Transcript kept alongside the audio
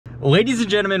Ladies and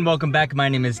gentlemen, welcome back. My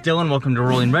name is Dylan. Welcome to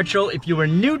Rolling Retro. If you are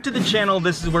new to the channel,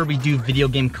 this is where we do video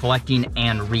game collecting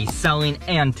and reselling.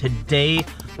 And today,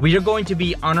 we are going to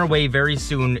be on our way very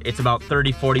soon. It's about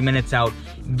 30-40 minutes out,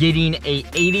 getting a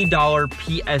 $80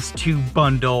 PS2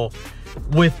 bundle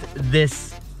with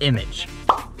this image.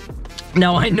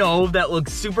 Now, I know that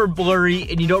looks super blurry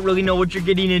and you don't really know what you're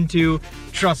getting into.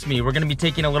 Trust me, we're gonna be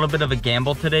taking a little bit of a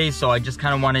gamble today, so I just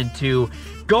kind of wanted to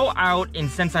go out, and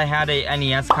since I had a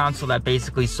NES console that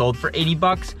basically sold for 80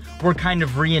 bucks, we're kind of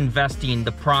reinvesting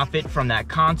the profit from that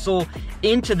console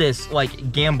into this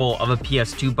like gamble of a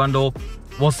PS2 bundle.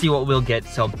 We'll see what we'll get,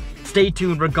 so stay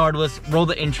tuned. Regardless, roll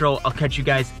the intro. I'll catch you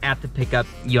guys at the pickup.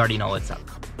 You already know what's up.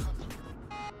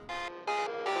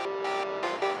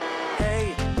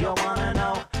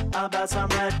 About some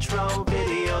retro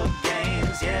video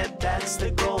games, yeah, that's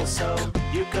the goal. So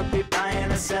you could be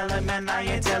buying or selling, man, I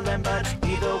ain't telling, but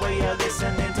either way you're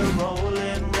listening to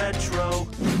Rolling Retro.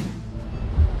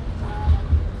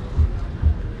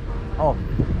 Oh,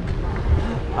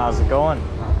 how's it going?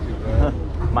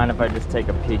 Mind if I just take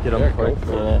a peek at them quick?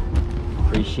 Yeah,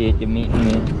 appreciate you meeting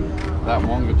me. That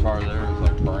one guitar there is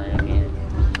like brand new.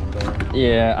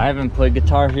 Yeah, I haven't played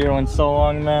Guitar Hero in so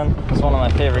long, man. It was one of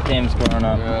my favorite games growing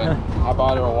up. Yeah, I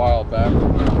bought it a while back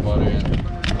from somebody,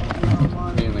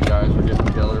 and me and the guys were getting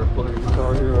together to play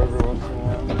Guitar Hero every once in a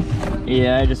while.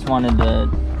 Yeah, I just wanted to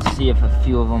see if a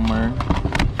few of them were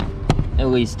at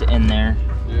least in there.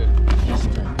 Yeah. Just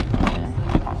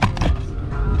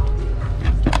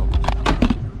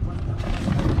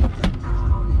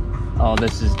Oh,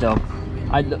 this is dope.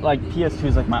 I like PS2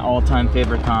 is like my all-time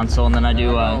favorite console, and then I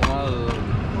do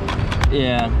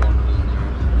yeah.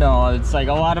 No, it's like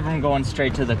a lot of them going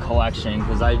straight to the collection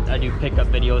because I do pickup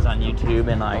videos on YouTube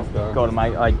and I go to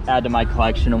my add to my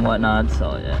collection and whatnot.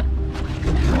 So yeah.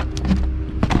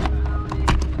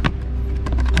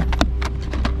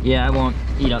 Yeah, I won't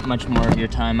eat up much more of your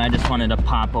time. I just wanted to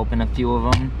pop open a few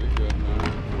of them. You're good,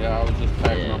 man. Yeah, I was just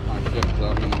packing up my shit because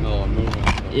I'm in the middle of moving.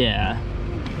 So. Yeah.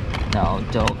 No,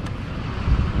 dope.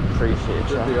 Appreciate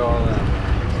Should be all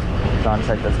in. John,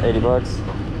 check this, 80 bucks.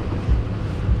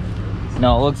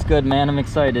 No, it looks good, man. I'm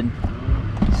excited.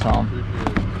 So,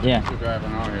 yeah.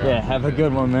 Yeah, have a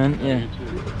good one, man. Yeah.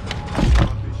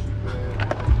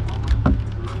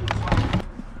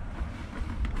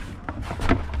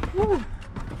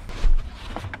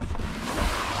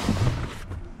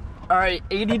 All right,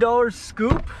 $80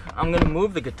 scoop. I'm gonna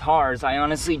move the guitars. I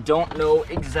honestly don't know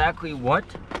exactly what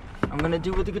I'm gonna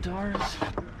do with the guitars,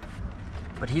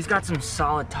 but he's got some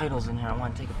solid titles in here I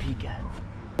want to take a peek at.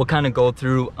 We'll kind of go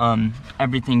through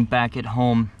everything back at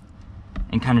home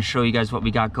and kind of show you guys what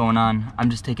we got going on. I'm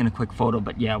just taking a quick photo,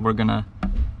 but yeah, we're gonna,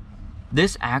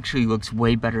 this actually looks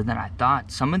way better than I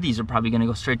thought. Some of these are probably gonna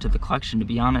go straight to the collection, to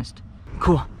be honest.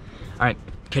 Cool. All right,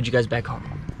 catch you guys back home.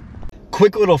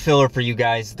 Quick little filler for you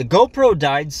guys. The GoPro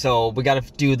died, so we gotta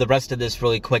do the rest of this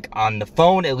really quick on the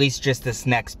phone, at least just this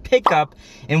next pickup.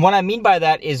 And what I mean by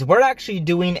that is we're actually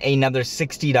doing another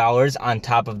 $60 on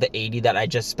top of the $80 that I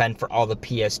just spent for all the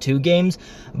PS2 games.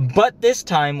 But this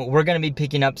time, we're gonna be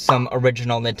picking up some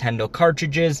original Nintendo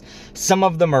cartridges. Some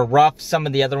of them are rough, some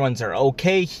of the other ones are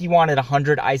okay. He wanted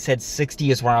 100, I said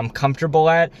 60 is where I'm comfortable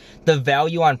at. The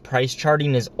value on price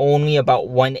charting is only about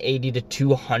 180 to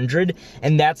 200,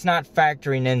 and that's not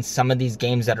factoring in some of these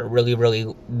games that are really, really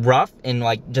rough and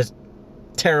like just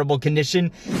terrible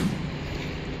condition.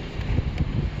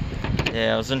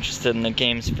 Yeah, I was interested in the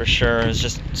games for sure. It's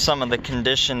just some of the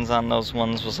conditions on those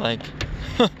ones was like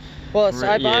well, so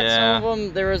I bought some of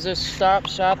them. There was a shop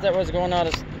that was going out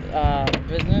of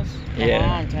business a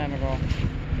long time ago.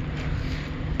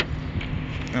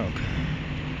 Okay.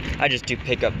 I just do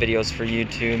pickup videos for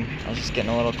YouTube. I was just getting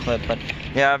a little clip, but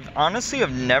yeah,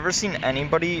 I've never seen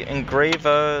anybody engrave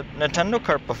a Nintendo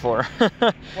cart before.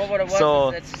 Well, what it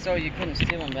was is so you couldn't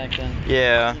steal them back then.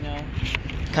 Yeah. You know?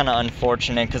 Kind of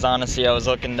unfortunate, because honestly, I was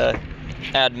looking to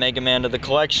add Mega Man to the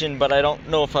collection, but I don't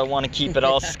know if I want to keep it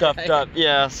all scuffed up.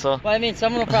 Yeah, so. Well, I mean,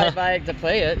 someone will probably buy it to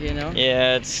play it, you know?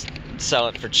 Yeah, sell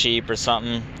it for cheap or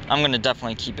something. I'm gonna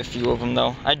definitely keep a few of them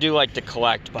though. I do like to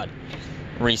collect, but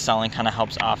reselling kind of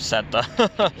helps offset the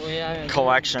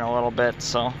collection a little bit,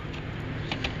 so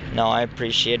no, I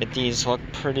appreciate it. These look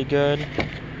pretty good.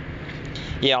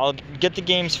 Yeah, I'll get the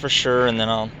games for sure, and then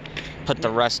I'll put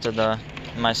the rest of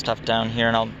my stuff down here,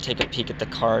 and I'll take a peek at the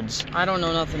cards. I don't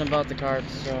know nothing about the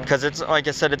cards, so. Because it's, like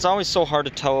I said, it's always so hard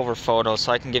to tell over photos,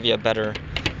 so I can give you a better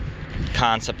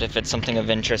concept, if it's something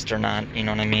of interest or not, you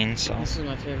know what I mean? So this is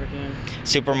my favorite game.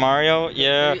 Super Mario,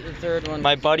 yeah. The third one.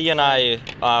 My buddy and I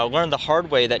learned the hard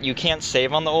way that you can't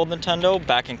save on the old Nintendo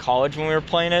back in college when we were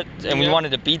playing it, and we wanted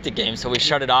to beat the game, so we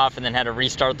shut it off and then had to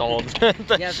restart the whole thing.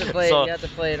 You have to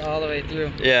play it all the way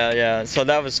through. Yeah, so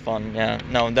that was fun, yeah.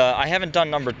 No, I haven't done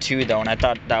number 2 though, and I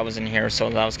thought that was in here, so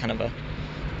that was kind of a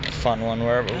fun one.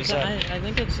 Where was that? I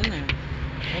think it's in there.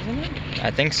 Wasn't it? I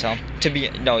think so.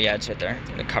 No, yeah, it's right there.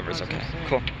 The cover's okay.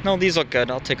 Cool. No, these look good.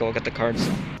 I'll take a look at the cards.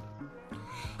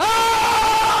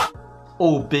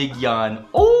 Oh, big yawn.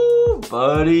 Oh,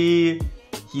 buddy.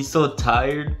 He's so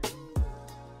tired.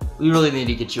 We really need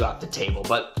to get you off the table.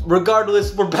 But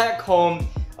regardless, we're back home.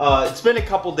 It's been a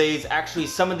couple days. Actually,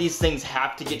 some of these things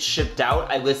have to get shipped out.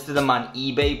 I listed them on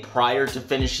eBay prior to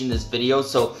finishing this video,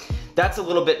 so that's a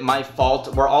little bit my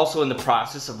fault. We're also in the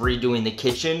process of redoing the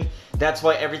kitchen. That's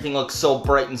why everything looks so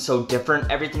bright and so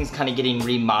different. Everything's kind of getting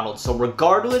remodeled. So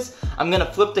regardless, I'm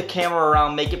gonna flip the camera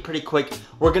around, make it pretty quick.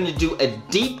 We're gonna do a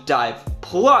deep dive.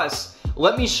 Plus,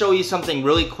 let me show you something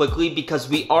really quickly, because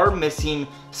we are missing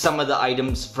some of the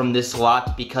items from this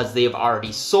lot because they have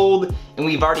already sold and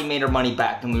we've already made our money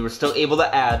back, and we were still able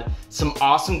to add some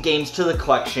awesome games to the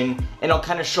collection, and I'll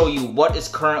kind of show you what is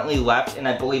currently left, and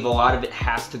I believe a lot of it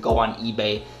has to go on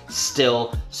eBay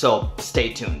still, so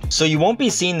stay tuned. So you won't be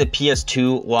seeing the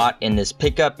PS2 lot in this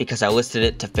pickup because I listed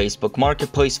it to Facebook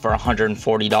Marketplace for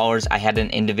 $140. I had an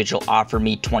individual offer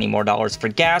me $20 more for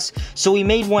gas, so we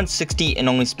made $160 and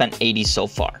only spent $80 so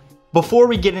far. Before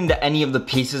we get into any of the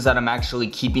pieces that I'm actually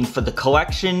keeping for the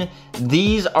collection,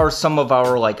 these are some of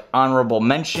our like honorable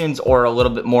mentions, or a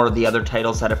little bit more of the other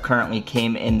titles that have currently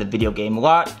came in the video game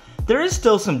lot. There is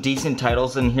still some decent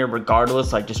titles in here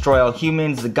regardless, like Destroy All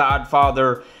Humans, The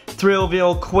Godfather,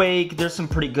 Thrillville, Quake. There's some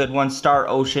pretty good ones, Star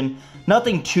Ocean.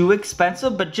 Nothing too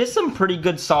expensive, but just some pretty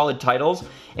good solid titles.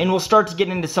 And we'll start to get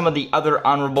into some of the other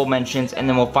honorable mentions, and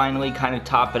then we'll finally kind of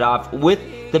top it off with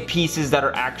the pieces that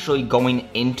are actually going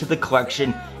into the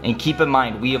collection. And keep in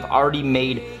mind, we have already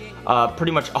made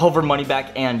pretty much all of our money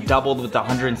back and doubled with the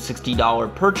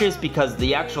 $160 purchase, because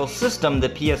the actual system, the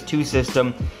PS2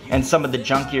 system, and some of the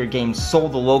junkier games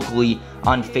sold locally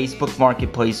on Facebook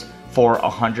Marketplace for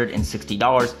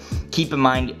 $160. Keep in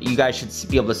mind, you guys should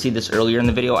be able to see this earlier in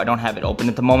the video. I don't have it open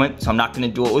at the moment, so I'm not going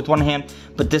to do it with one hand,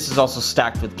 but this is also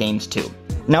stacked with games too.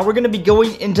 Now we're going to be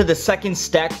going into the second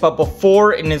stack, but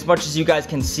before, and as much as you guys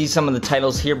can see some of the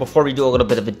titles here, before we do a little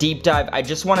bit of a deep dive, I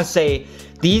just want to say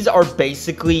these are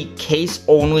basically case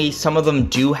only. Some of them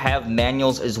do have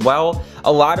manuals as well.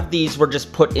 A lot of these were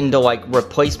just put into like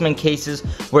replacement cases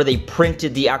where they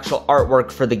printed the actual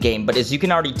artwork for the game. But as you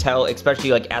can already tell,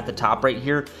 especially like at the top right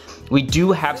here, we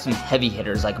do have some heavy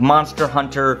hitters like Monster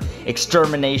Hunter,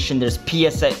 Extermination, there's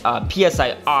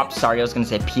PSI Ops, sorry, I was going to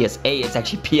say PSA, it's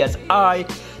actually PSI.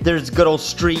 There's good old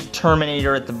Street,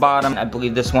 Terminator at the bottom. I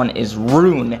believe this one is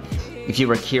Rune, if you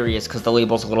were curious, because the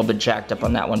label's a little bit jacked up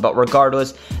on that one. But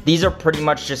regardless, these are pretty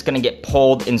much just going to get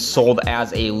pulled and sold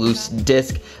as a loose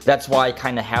disc. That's why I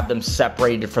kind of have them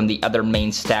separated from the other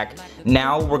main stack.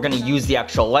 Now we're going to use the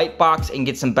actual light box and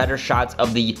get some better shots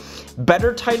of the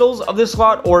better titles of this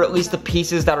lot, or at least the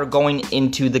pieces that are going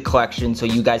into the collection, so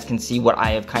you guys can see what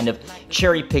I have kind of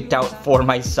cherry picked out for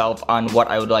myself on what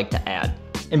I would like to add.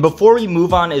 And before we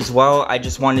move on as well, I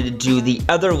just wanted to do the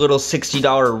other little $60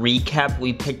 recap.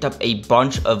 We picked up a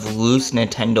bunch of loose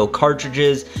Nintendo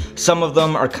cartridges. Some of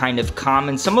them are kind of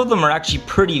common. Some of them are actually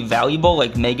pretty valuable,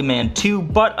 like Mega Man 2,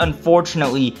 but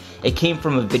unfortunately, it came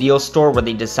from a video store where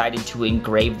they decided to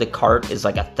engrave the cart as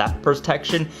like a theft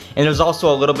protection. And there's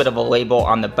also a little bit of a label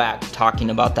on the back talking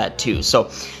about that too.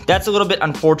 So that's a little bit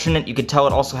unfortunate. You could tell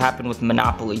it also happened with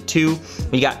Monopoly 2.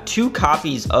 We got 2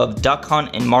 copies of Duck Hunt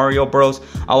and Mario Bros,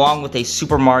 along with a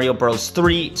Super Mario Bros.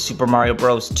 3, Super Mario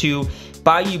Bros. 2,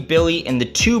 Bayou Billy, and the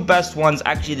 2 best ones,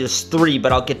 actually there's 3,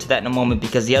 but I'll get to that in a moment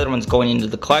because the other one's going into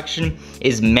the collection,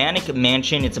 is Manic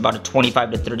Mansion. It's about a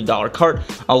 $25 to $30 cart,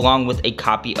 along with a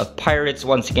copy of Pirates,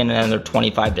 once again another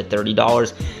 $25 to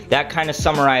 $30. That kind of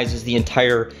summarizes the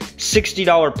entire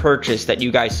 $60 purchase that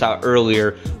you guys saw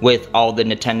earlier with all the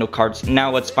Nintendo carts. Now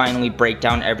let's finally break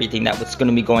down everything that was going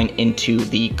to be going into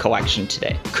the collection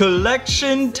today.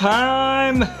 Collection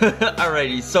time!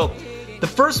 Alrighty, so the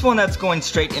first one that's going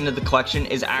straight into the collection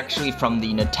is actually from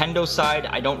the Nintendo side.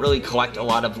 I don't really collect a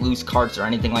lot of loose carts or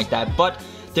anything like that, but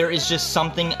there is just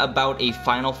something about a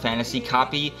Final Fantasy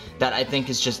copy that I think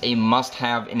is just a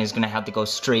must-have and is going to have to go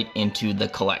straight into the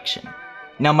collection.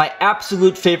 Now, my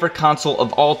absolute favorite console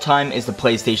of all time is the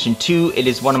PlayStation 2. It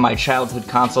is one of my childhood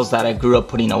consoles that I grew up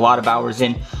putting a lot of hours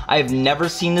in. I have never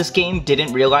seen this game,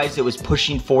 didn't realize it was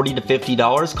pushing $40 to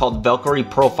 $50, called Valkyrie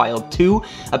Profile 2.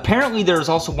 Apparently, there is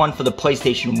also one for the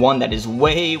PlayStation 1 that is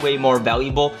way more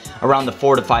valuable, around the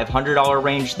 $400 to $500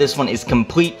 range. This one is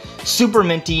complete, super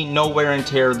minty, no wear and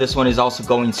tear. This one is also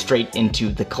going straight into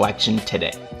the collection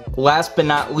today. Last but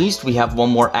not least, we have one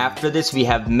more after this. We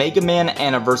have Mega Man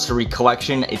Anniversary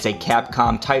Collection. It's a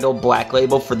Capcom title, Black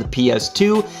Label for the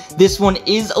PS2. This one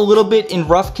is a little bit in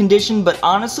rough condition, but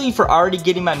honestly, for already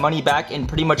getting my money back and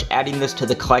pretty much adding this to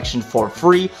the collection for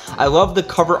free, I love the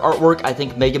cover artwork. I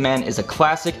think Mega Man is a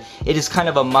classic. It is kind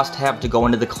of a must-have to go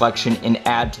into the collection and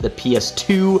add to the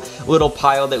PS2 little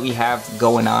pile that we have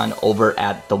going on over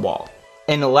at the wall.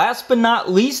 And last but not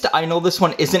least, I know this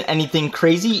one isn't anything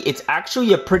crazy, it's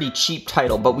actually a pretty cheap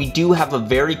title, but we do have a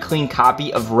very clean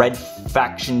copy of Red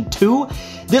Faction 2.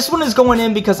 This one is going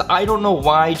in because I don't know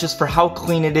why, just for how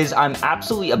clean it is. I'm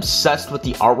absolutely obsessed with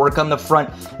the artwork on the front,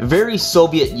 very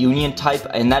Soviet Union type,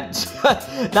 and that's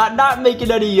not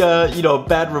making any you know,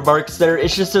 bad remarks there.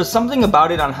 It's just there's something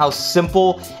about it on how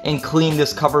simple and clean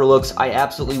this cover looks. I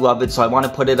absolutely love it, so I want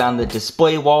to put it on the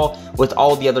display wall with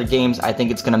all the other games. I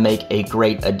think it's going to make a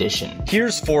great addition.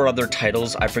 Here's 4 other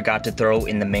titles I forgot to throw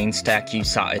in the main stack you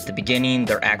saw at the beginning.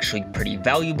 They're actually pretty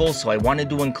valuable, so I wanted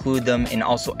to include them and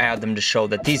also add them to show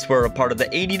that these were a part of the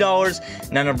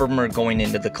 $80. None of them are going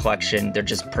into the collection. They're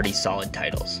just pretty solid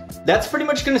titles. That's pretty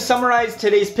much going to summarize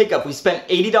today's pickup. We spent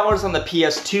 $80 on the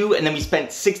PS2, and then we spent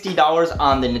 $60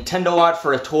 on the Nintendo lot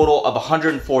for a total of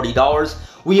 $140.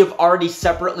 We have already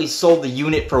separately sold the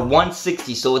unit for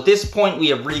 $160, so at this point we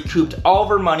have recouped all of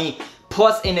our money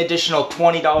plus an additional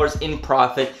 $20 in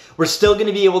profit. We're still going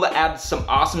to be able to add some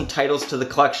awesome titles to the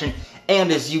collection,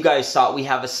 and as you guys saw, we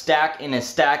have a stack and a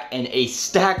stack and a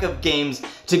stack of games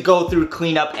to go through,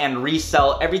 clean up, and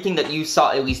resell. Everything that you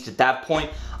saw, at least at that point,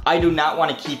 I do not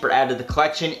want to keep or add to the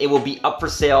collection. It will be up for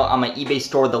sale on my eBay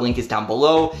store. The link is down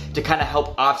below to kind of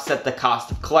help offset the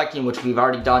cost of collecting, which we've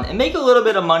already done, and make a little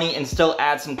bit of money and still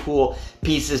add some cool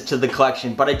pieces to the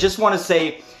collection. But I just want to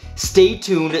say, stay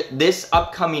tuned. This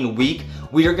upcoming week,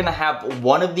 we are going to have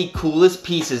one of the coolest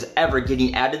pieces ever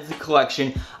getting added to the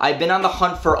collection. I've been on the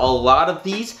hunt for a lot of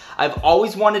these. I've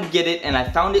always wanted to get it, and I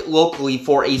found it locally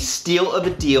for a steal of a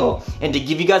deal. And to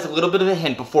give you guys a little bit of a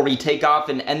hint before we take off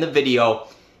and end the video,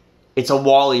 it's a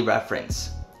Wall-E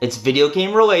reference. It's video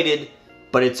game related,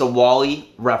 but it's a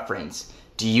Wall-E reference.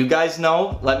 Do you guys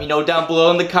know? Let me know down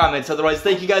below in the comments. Otherwise,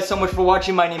 thank you guys so much for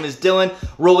watching. My name is Dylan,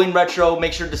 Rolling Retro.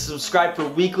 Make sure to subscribe for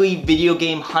weekly video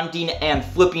game hunting and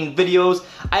flipping videos.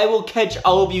 I will catch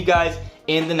all of you guys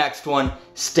in the next one.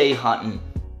 Stay hunting.